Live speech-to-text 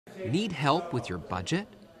Need help with your budget?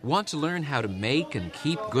 Want to learn how to make and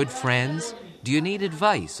keep good friends? Do you need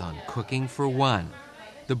advice on cooking for one?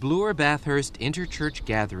 The Bloor Bathurst Interchurch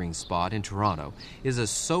Gathering Spot in Toronto is a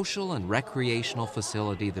social and recreational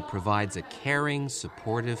facility that provides a caring,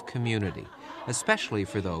 supportive community, especially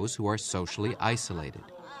for those who are socially isolated.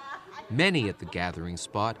 Many at the Gathering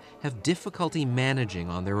Spot have difficulty managing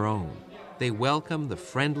on their own. They welcome the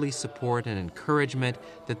friendly support and encouragement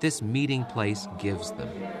that this meeting place gives them.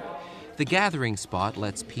 The Gathering Spot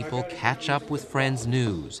lets people catch up with friends'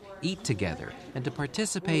 news, eat together, and to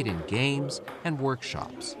participate in games and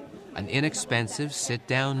workshops. An inexpensive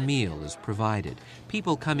sit-down meal is provided.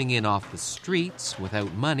 People coming in off the streets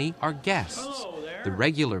without money are guests. The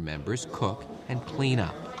regular members cook and clean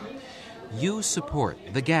up. You support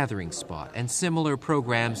the Gathering Spot and similar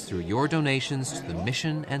programs through your donations to the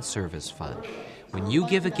Mission and Service Fund. When you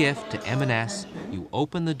give a gift to M&S, you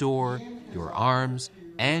open the door, your arms,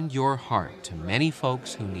 and your heart to many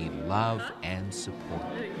folks who need love and support.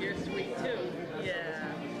 You're sweet too.